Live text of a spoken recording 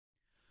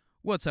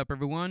What's up,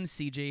 everyone?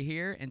 CJ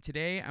here, and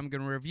today I'm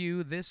going to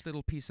review this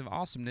little piece of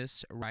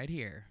awesomeness right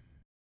here.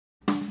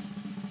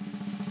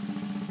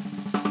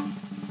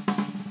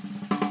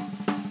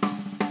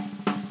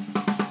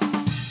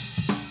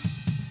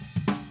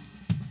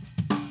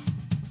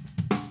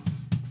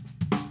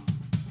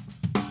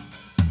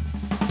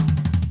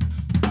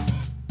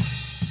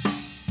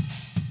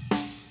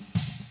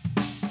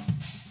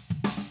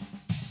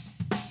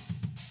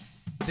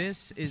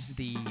 This is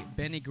the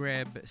Benny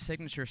Greb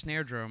Signature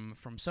snare drum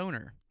from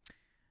SONOR.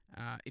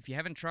 If you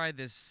haven't tried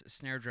this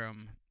snare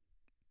drum,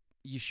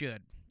 you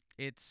should.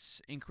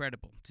 It's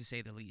incredible, to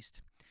say the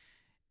least.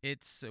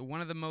 It's one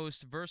of the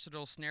most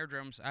versatile snare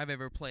drums I've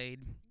ever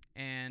played,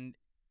 and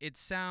it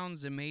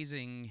sounds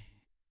amazing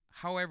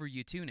however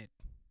you tune it.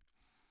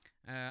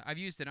 I've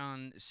used it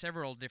on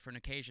several different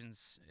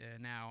occasions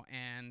now,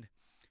 and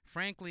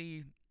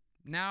frankly,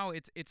 now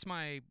it's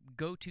my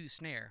go-to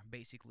snare,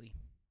 basically.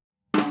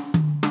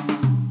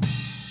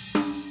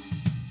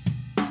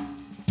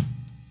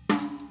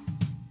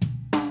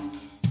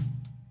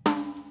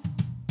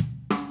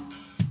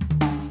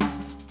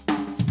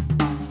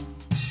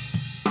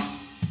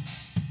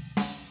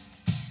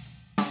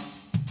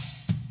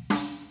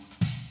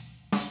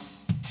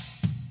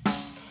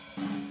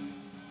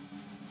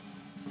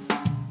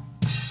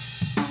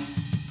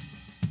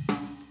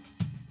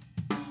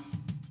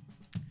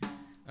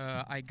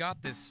 I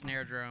got this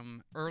snare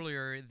drum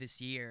earlier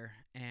this year,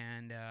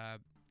 and I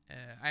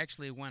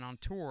actually went on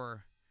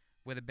tour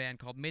with a band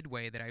called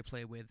Midway that I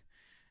play with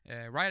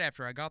right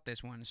after I got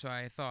this one. So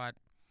I thought,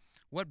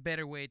 what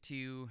better way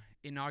to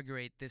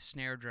inaugurate this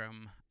snare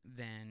drum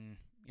than,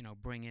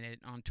 bringing it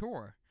on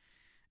tour?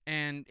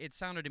 And it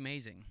sounded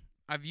amazing.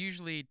 I've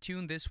usually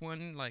tuned this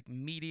one like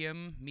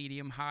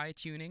medium-high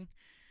tuning,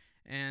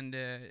 and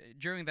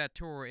during that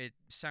tour it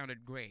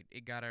sounded great.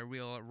 It got a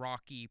real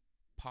rocky,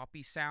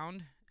 poppy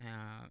sound,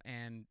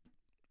 and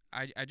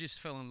I just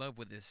fell in love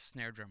with this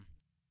snare drum.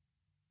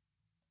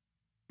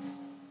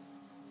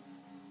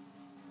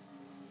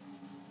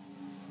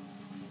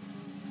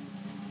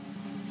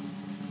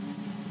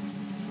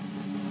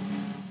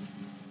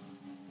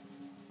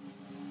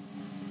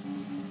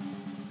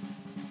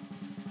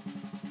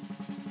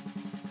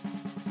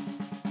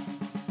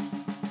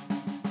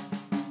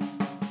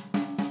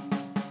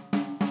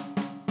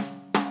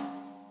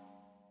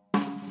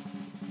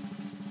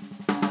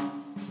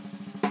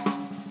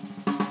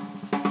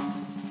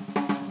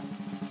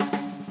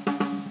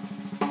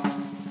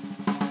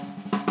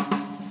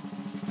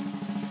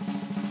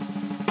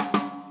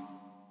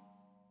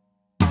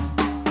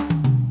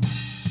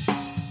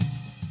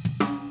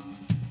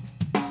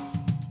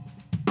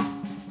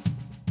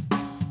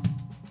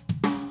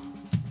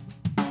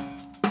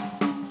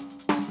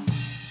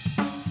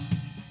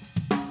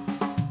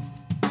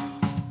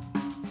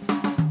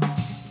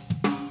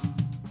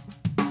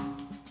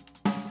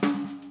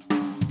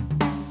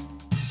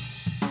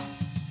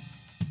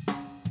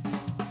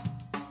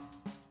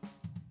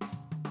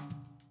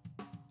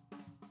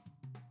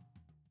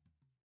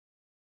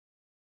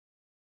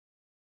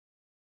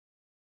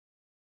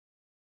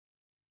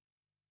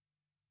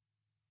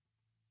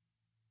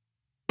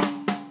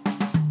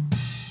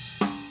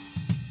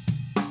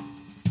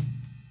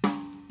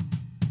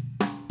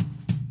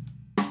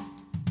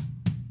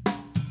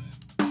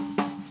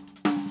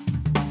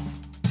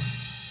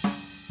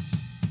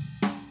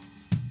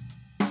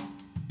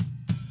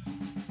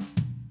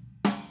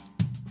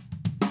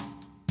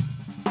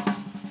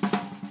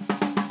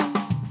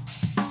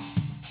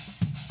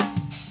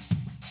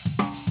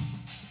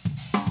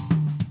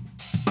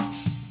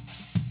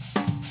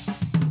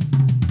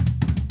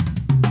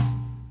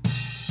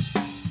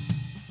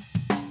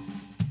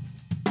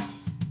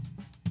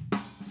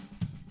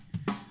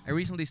 I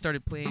recently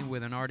started playing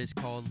with an artist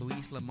called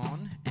Luis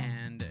Lemon,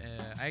 and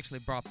I actually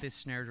brought this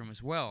snare drum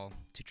as well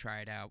to try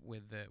it out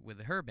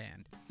with her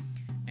band.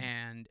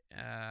 And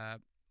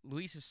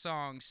Luis's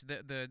songs,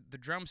 the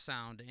drum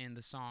sound in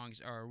the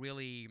songs are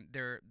really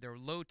they're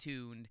low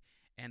tuned,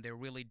 and they're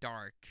really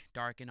dark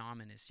and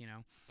ominous,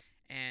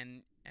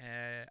 And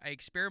I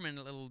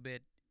experimented a little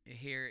bit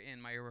here in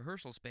my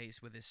rehearsal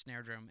space with this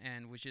snare drum,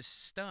 and was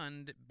just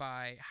stunned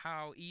by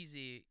how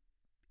easy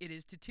it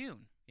is to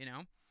tune.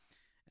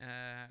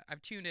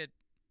 I've tuned it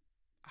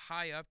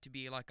high up to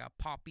be like a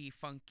poppy,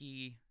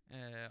 funky,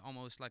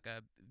 almost like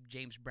a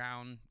James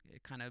Brown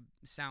kind of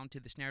sound to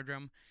the snare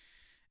drum,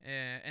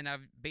 and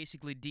I've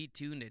basically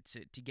detuned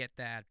it to get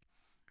that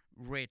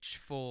rich,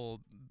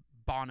 full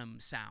Bonham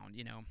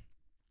sound,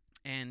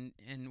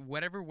 And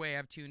whatever way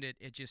I've tuned it,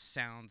 it just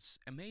sounds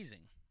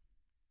amazing.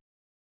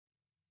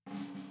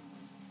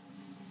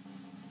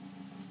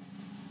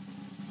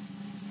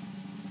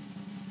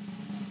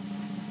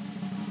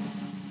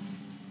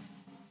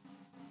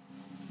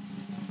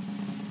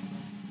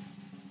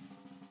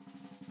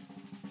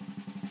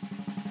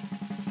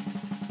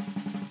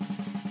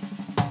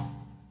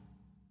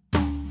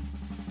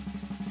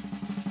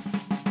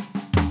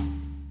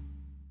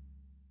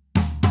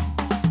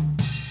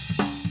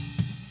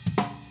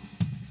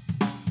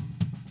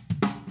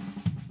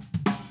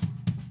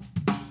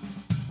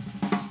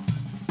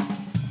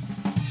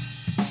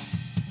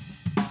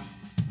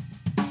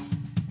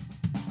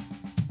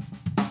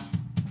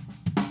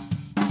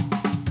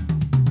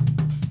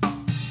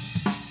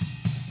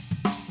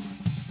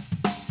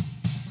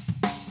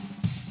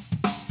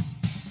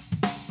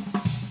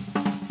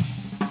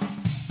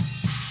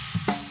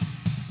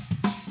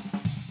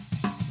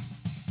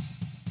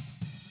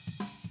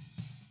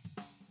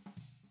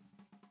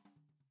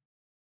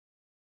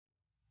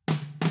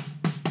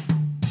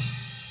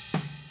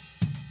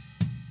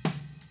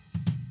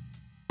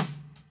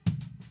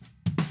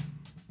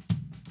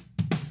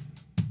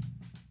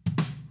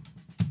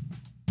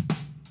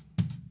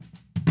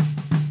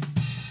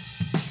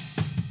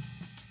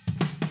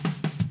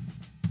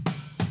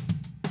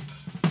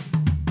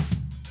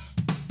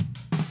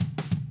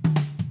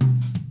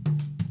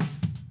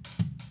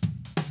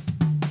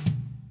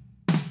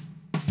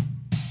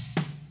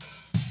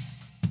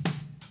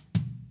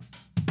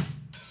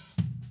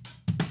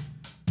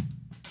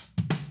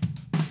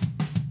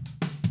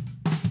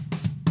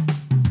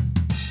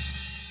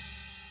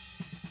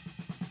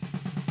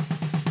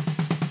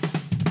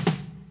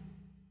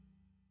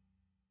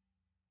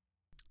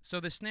 So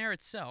the snare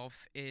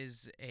itself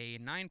is a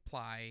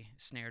 9-ply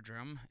snare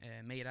drum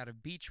made out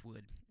of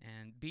beechwood,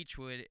 and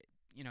beechwood,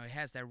 you know, it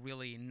has that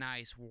really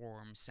nice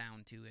warm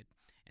sound to it,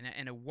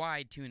 and a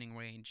wide tuning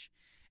range.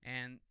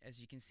 And as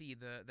you can see,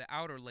 the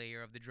outer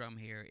layer of the drum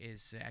here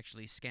is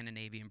actually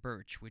Scandinavian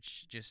birch,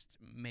 which just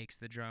makes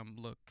the drum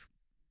look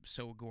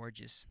so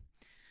gorgeous.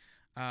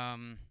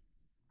 The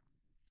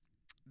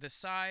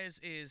size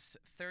is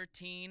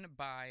 13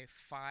 by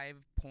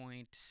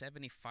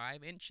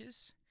 5.75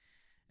 inches,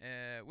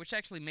 which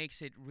actually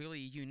makes it really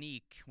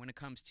unique when it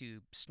comes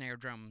to snare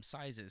drum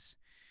sizes,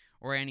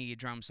 or any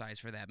drum size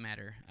for that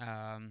matter.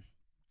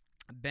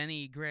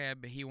 Benny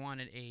Greb, he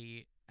wanted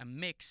a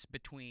mix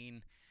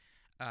between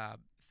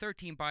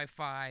 13 by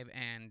 5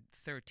 and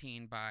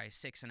 13 by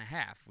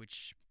 6.5,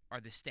 which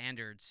are the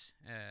standards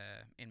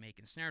in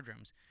making snare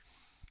drums.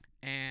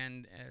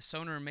 And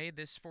SONOR made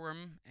this for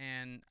him,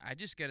 and I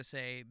just gotta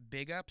say,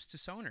 big ups to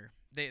SONOR.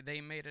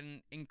 They made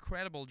an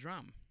incredible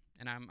drum,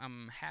 and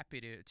I'm happy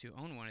to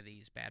own one of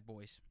these bad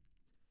boys.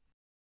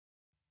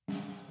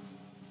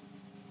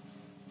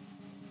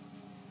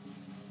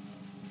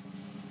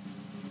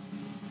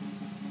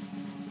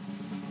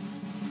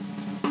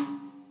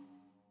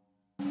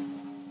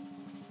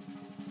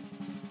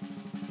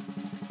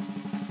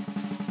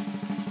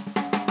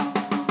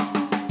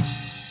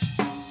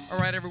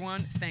 Alright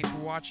everyone, thanks for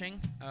watching.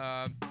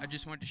 I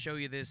just wanted to show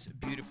you this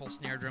beautiful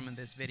snare drum in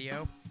this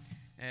video,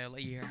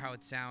 let you hear how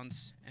it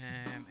sounds,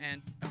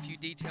 and a few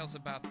details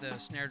about the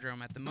snare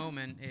drum. At the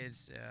moment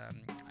is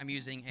I'm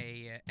using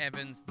a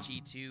Evans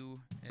G2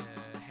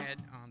 head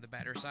on the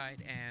batter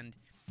side, and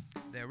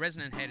the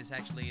resonant head is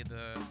actually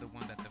the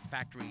one that the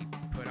factory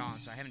put on,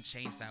 so I haven't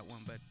changed that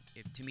one, but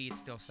to me it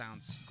still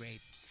sounds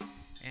great.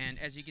 And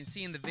as you can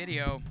see in the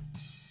video,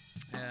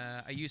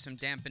 I used some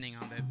dampening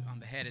on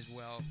the head as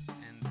well,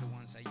 and the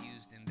ones I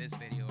used in this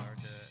video are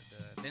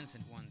the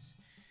Vincent ones.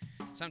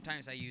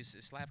 Sometimes I use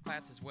slap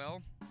clats as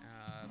well,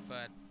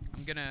 but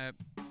I'm gonna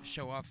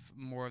show off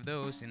more of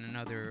those in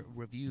another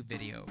review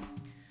video.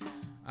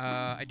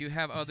 I do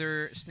have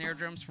other snare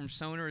drums from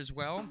SONOR as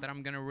well that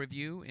I'm gonna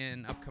review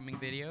in upcoming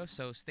videos,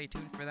 so stay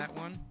tuned for that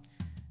one.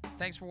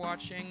 Thanks for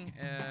watching.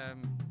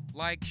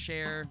 Like,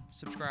 share,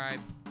 subscribe.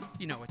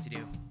 You know what to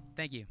do.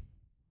 Thank you.